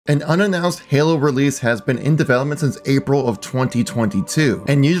An unannounced Halo release has been in development since April of 2022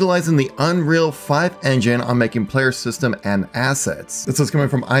 and utilizing the Unreal 5 engine on making player system and assets. This is coming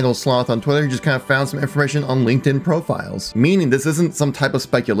from Idle Sloth on Twitter, who just kind of found some information on LinkedIn profiles. Meaning this isn't some type of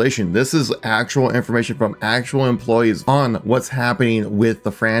speculation, this is actual information from actual employees on what's happening with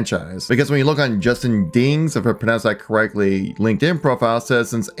the franchise. Because when you look on Justin Ding's, if I pronounced that correctly, LinkedIn profile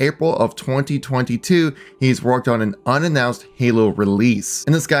says since April of 2022, he's worked on an unannounced Halo release.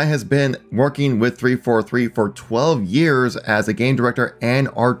 And this guy has been working with 343 for 12 years as a game director and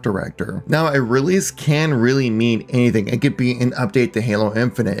art director. Now, a release can really mean anything. It could be an update to Halo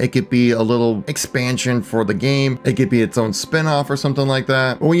Infinite. It could be a little expansion for the game. It could be its own spin-off or something like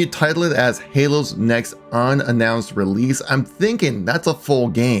that. But when you title it as Halo's next unannounced release, I'm thinking that's a full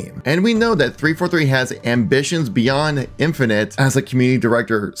game. And we know that 343 has ambitions beyond Infinite, as a community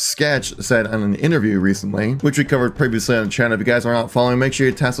director Sketch said on an interview recently, which we covered previously on the channel. If you guys are not following, make sure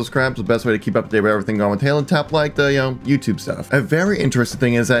you tap subscribe. It's the best way to keep up to date with everything going with Halo, and tap like the YouTube stuff. A very interesting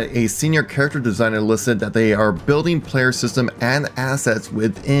thing is that a senior character designer listed that they are building player system and assets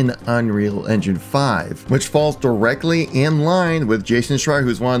within Unreal Engine 5, which falls directly in line with Jason Schreier,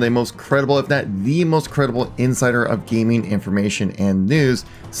 who's one of the most credible, if not the most credible insider of gaming information and news,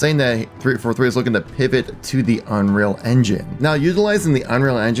 saying that 343 is looking to pivot to the Unreal Engine. Now, utilizing the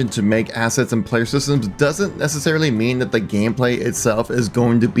Unreal Engine to make assets and player systems doesn't necessarily mean that the gameplay itself is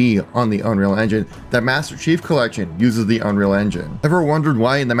going to be on the Unreal Engine. The Master Chief Collection uses the Unreal Engine. Ever wondered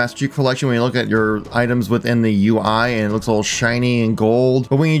why in the Master Chief Collection, when you look at your items within the UI and it looks all shiny and gold,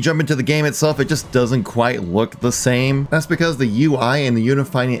 but when you jump into the game itself, it just doesn't quite look the same? That's because the UI and the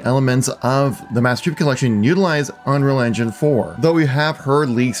unifying elements of the Master Chief Collection utilize Unreal Engine 4. Though we have heard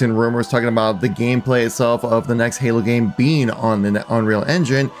leaks and rumors talking about the gameplay itself of the next Halo game being on the Unreal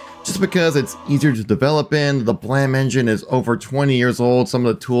Engine, just because it's easier to develop in. The Blam engine is over 20 years old. Some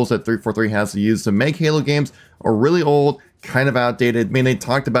of the tools that 343 has to use to make Halo games are really old, kind of outdated. I mean, they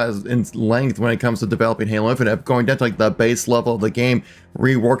talked about it in length when it comes to developing Halo Infinite, going down to like the base level of the game,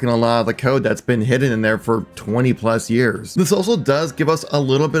 reworking a lot of the code that's been hidden in there for 20 plus years. This also does give us a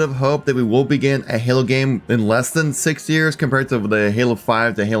little bit of hope that we will begin a Halo game in less than 6 years compared to the Halo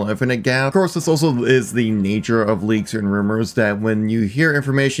 5 to Halo Infinite gap. Of course, this also is the nature of leaks and rumors, that when you hear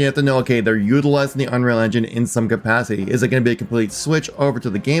information, you have to know, okay, they're utilizing the Unreal Engine in some capacity. Is it going to be a complete switch over to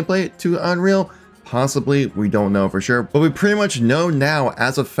the gameplay to Unreal? Possibly, we don't know for sure, but we pretty much know now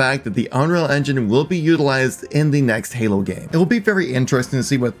as a fact that the Unreal Engine will be utilized in the next Halo game. It will be very interesting to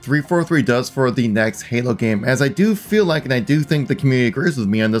see what 343 does for the next Halo game, as I do feel like, and I do think the community agrees with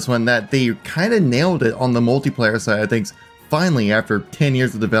me on this one, that they kind of nailed it on the multiplayer side of things. Finally, after 10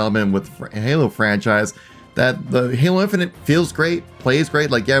 years of development with Halo franchise, that the Halo Infinite feels great, plays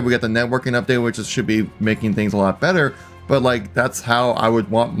great. Like, yeah, we got the networking update, which should be making things a lot better. But like, that's how I would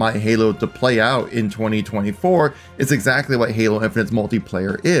want my Halo to play out in 2024. It's exactly what Halo Infinite's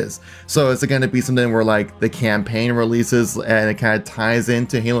multiplayer is. So is it going to be something where like the campaign releases and it kind of ties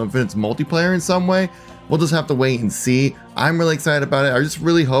into Halo Infinite's multiplayer in some way? We'll just have to wait and see. I'm really excited about it. I just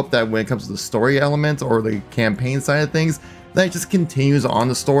really hope that when it comes to the story element or the campaign side of things, that it just continues on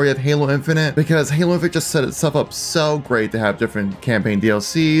the story of Halo Infinite, because Halo Infinite just set itself up so great to have different campaign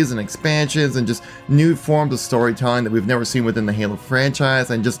DLCs and expansions and just new forms of storytelling that we've never seen within the Halo franchise.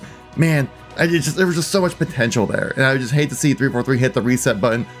 And just, man, there was just so much potential there. And I would just hate to see 343 hit the reset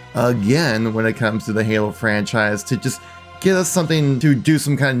button again when it comes to the Halo franchise, to just get us something to do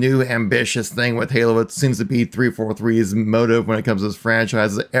some kind of new ambitious thing with Halo. It seems to be 343's motive when it comes to this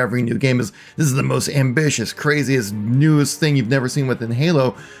franchise. Every new game is, this is the most ambitious, craziest, newest thing you've never seen within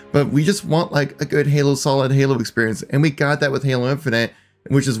Halo. But we just want like a good Halo, solid Halo experience. And we got that with Halo Infinite,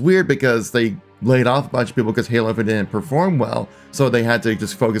 which is weird because they laid off a bunch of people because Halo Infinite didn't perform well. So they had to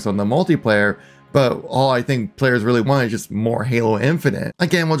just focus on the multiplayer. But all I think players really want is just more Halo Infinite.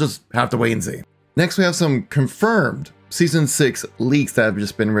 Again, we'll just have to wait and see. Next, we have some confirmed Season 6 leaks that have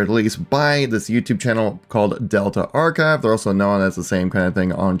just been released by this YouTube channel called Delta Archive. They're also known as the same kind of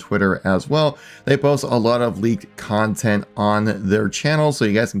thing on Twitter as well. They post a lot of leaked content on their channel, so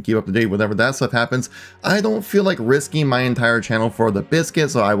you guys can keep up to date whenever that stuff happens. I don't feel like risking my entire channel for the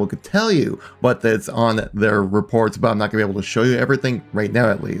biscuit, so I will tell you what that's on their reports, but I'm not going to be able to show you everything right now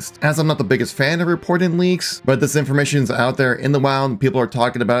at least, as I'm not the biggest fan of reporting leaks, but this information is out there in the wild and people are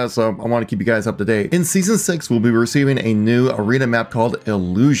talking about it, so I want to keep you guys up to date. In Season 6, we'll be receiving a new arena map called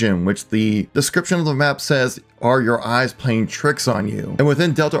Illusion, which the description of the map says are your eyes playing tricks on you. And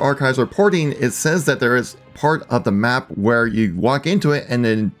within Delta Archive's reporting, it says that there is part of the map where you walk into it and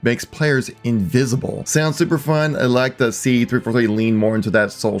then makes players invisible. Sounds super fun. I like to see 343 lean more into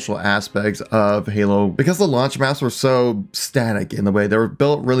that social aspect of Halo because the launch maps were so static in the way they were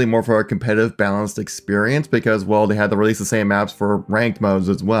built really more for a competitive balanced experience because, well, they had to release the same maps for ranked modes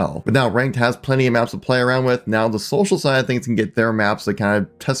as well. But now ranked has plenty of maps to play around with. Now the social side of things can get their maps to kind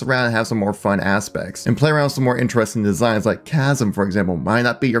of test around and have some more fun aspects and play around with some more interesting designs. Like Chasm, for example, might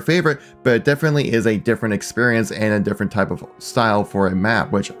not be your favorite, but it definitely is a different experience and a different type of style for a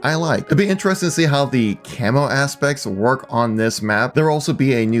map, which I like. It'd be interesting to see how the camo aspects work on this map. There will also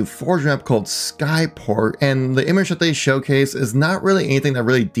be a new Forge map called Skyport, and the image that they showcase is not really anything that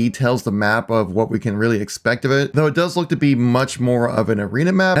really details the map of what we can really expect of it, though it does look to be much more of an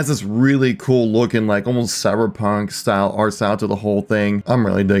arena map. It has this really cool looking, like almost cyberpunk style art style to the whole thing. I'm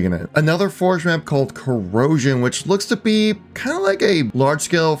really digging it. Another Forge map called Corrosion, which looks to be kind of like a large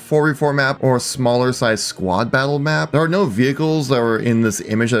scale 4v4 map or a smaller size squad battle map. There are no vehicles that are in this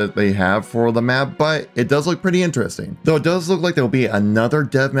image that they have for the map, but it does look pretty interesting. Though it does look like there will be another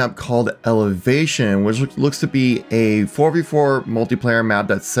dev map called Elevation, which looks to be a 4v4 multiplayer map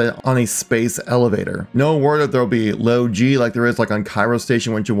that's set on a space elevator. No word if there will be low G like there is like on Cairo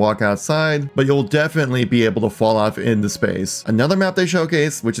Station once you walk outside, but you'll definitely be able to fall off into space. Another map they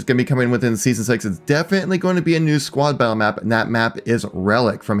showcase, which is going to be coming within Season 6, is definitely going to be a new squad battle map, and that map is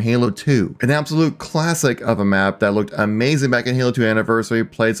Relic from Halo 2. An absolute classic of a map that looked amazing back in Halo 2 Anniversary,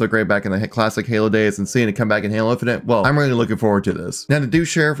 played so great back in the classic Halo days, and seeing it come back in Halo Infinite, well, I'm really looking forward to this. Now, to do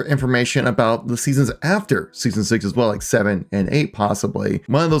share information about the seasons after Season 6 as well, like 7 and 8 possibly.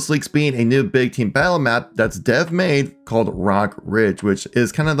 One of those leaks being a new big team battle map that's dev made called Rock Ridge, which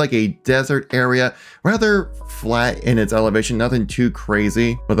is kind of like a desert area, rather flat in its elevation, nothing too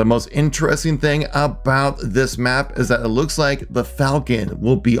crazy. But the most interesting thing about this map is that it looks like the Falcon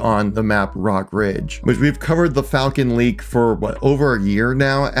will be on the map Rock Ridge, which we've covered the Falcon leak for what, over a year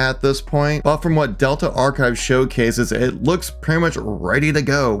now at this point. But from what Delta Archive showcases, it looks pretty much ready to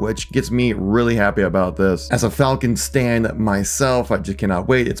go, which gets me really happy about this. As a Falcon stan myself, I just cannot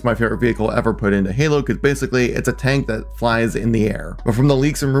wait. It's my favorite vehicle ever put into Halo because basically it's a tank that flies in the air. But from the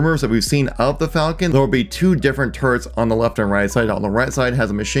leaks and rumors that we've seen of the Falcon, there will be two different turrets on the left and right side. On the right side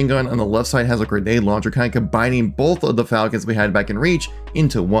has a machine gun, on the left side has a grenade launcher, kind of combining both of the Falcons we had back in Reach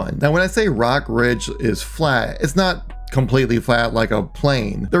into one. Now, when I say Rock Ridge is flat, it's not completely flat like a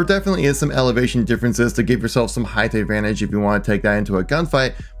plane. There definitely is some elevation differences to give yourself some height advantage if you want to take that into a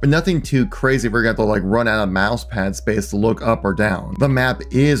gunfight, but nothing too crazy where you're going to like run out of mouse pad space to look up or down. The map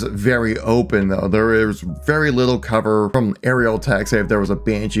is very open though. There is very little cover from aerial attack, say if there was a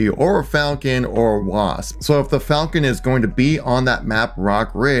Banshee or a Falcon or a Wasp. So if the Falcon is going to be on that map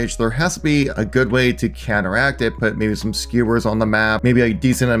Rock Ridge, there has to be a good way to counteract it, put maybe some skewers on the map, maybe a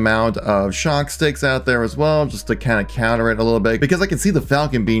decent amount of shock sticks out there as well, just to kind of counter it a little bit, because I can see the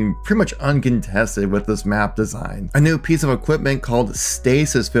Falcon being pretty much uncontested with this map design. A new piece of equipment called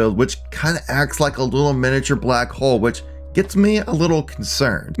Stasis Field, which kind of acts like a little miniature black hole, which gets me a little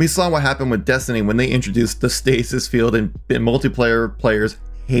concerned. We saw what happened with Destiny when they introduced the Stasis Field, and multiplayer players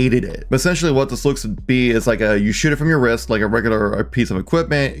hated it. But essentially what this looks to be is like you shoot it from your wrist like a regular piece of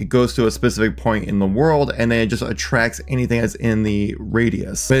equipment. It goes to a specific point in the world and then it just attracts anything that's in the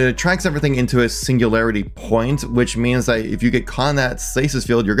radius. But it attracts everything into a singularity point, which means that if you get caught in that stasis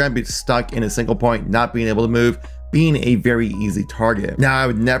field, you're going to be stuck in a single point, not being able to move, being a very easy target. Now, I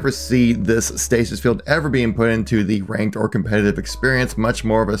would never see this stasis field ever being put into the ranked or competitive experience, much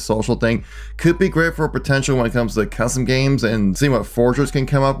more of a social thing. Could be great for potential when it comes to custom games and seeing what forgers can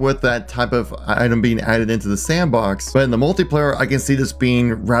come up with that type of item being added into the sandbox. But in the multiplayer, I can see this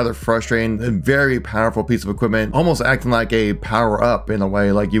being rather frustrating. A very powerful piece of equipment, almost acting like a power up in a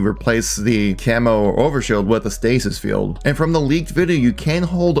way, like you replace the camo or overshield with a stasis field. And from the leaked video, you can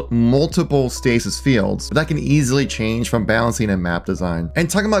hold multiple stasis fields, but that can easily change from balancing and map design. And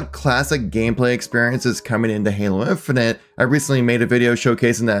talking about classic gameplay experiences coming into Halo Infinite, I recently made a video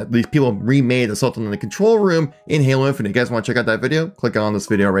showcasing that these people remade Assault on the Control Room in Halo Infinite. You guys want to check out that video? Click on this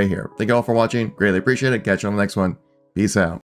video right here. Thank you all for watching. Greatly appreciate it. Catch you on the next one. Peace out.